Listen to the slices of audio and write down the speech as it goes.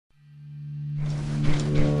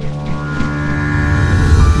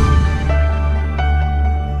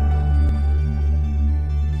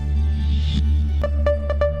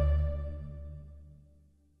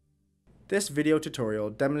This video tutorial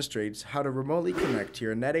demonstrates how to remotely connect to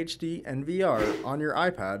your netHD NVR on your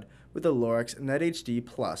iPad with the Lorex netHD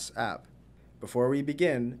Plus app. Before we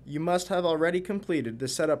begin, you must have already completed the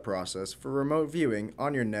setup process for remote viewing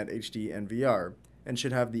on your netHD NVR and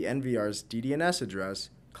should have the NVR's DDNS address,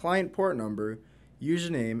 client port number,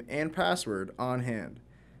 username, and password on hand.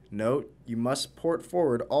 Note, you must port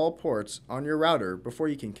forward all ports on your router before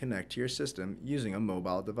you can connect to your system using a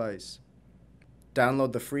mobile device.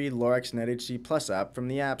 Download the free Lorex netHD Plus app from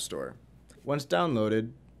the App Store. Once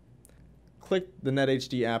downloaded, click the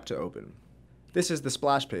netHD app to open. This is the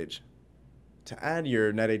splash page. To add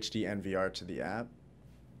your netHD NVR to the app,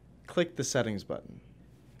 click the Settings button.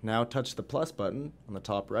 Now touch the plus button on the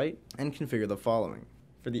top right and configure the following.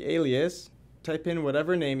 For the alias, type in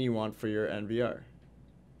whatever name you want for your NVR.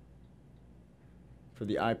 For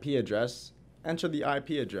the IP address, enter the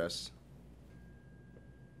IP address.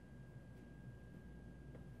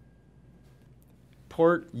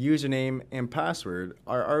 Port, username, and password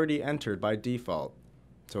are already entered by default.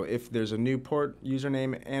 So if there's a new port,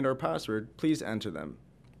 username, and/or password, please enter them.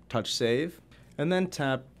 Touch Save, and then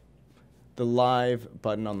tap the Live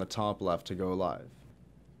button on the top left to go live.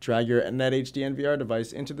 Drag your netHD NVR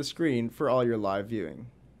device into the screen for all your live viewing.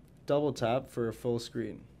 Double tap for a full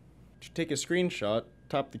screen. To take a screenshot,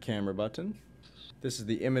 tap the camera button. This is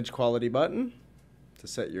the image quality button to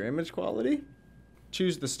set your image quality.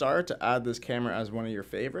 Choose the star to add this camera as one of your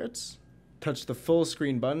favorites. Touch the full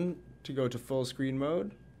screen button to go to full screen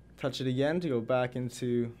mode. Touch it again to go back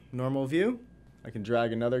into normal view. I can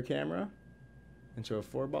drag another camera into a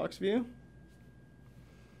 4-box view.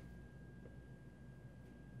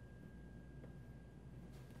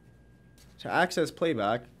 To access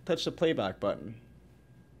Playback, touch the Playback button.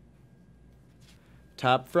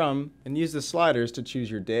 Tap From and use the sliders to choose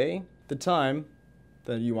your day, the time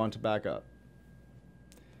that you want to back up.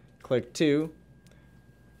 Click To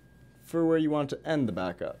for where you want to end the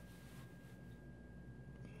backup.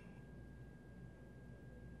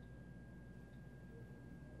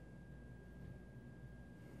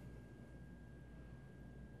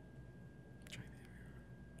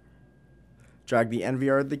 Drag the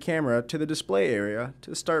NVR of the camera to the display area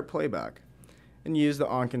to start playback and use the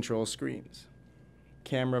on control screens.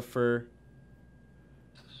 Camera for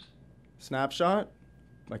snapshot,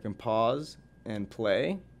 I can pause and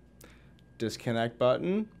play. Disconnect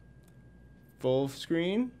button, full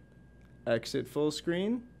screen, exit full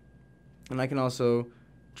screen, and I can also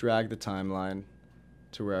drag the timeline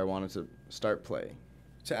to where I want it to start play.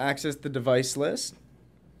 To access the device list,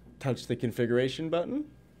 touch the configuration button.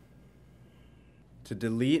 To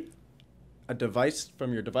delete a device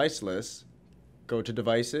from your device list, go to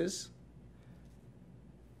Devices,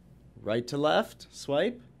 right to left,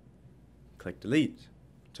 swipe, click Delete.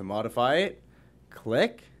 To modify it,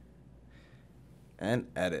 click and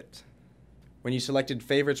edit. When you selected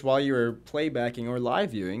favorites while you were playbacking or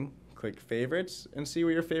live viewing, click Favorites and see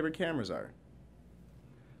where your favorite cameras are.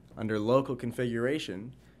 Under Local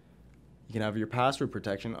Configuration, you can have your password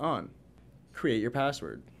protection on. Create your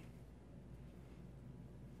password.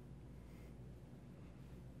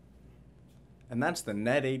 And that's the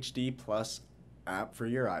netHD Plus app for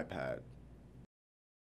your iPad.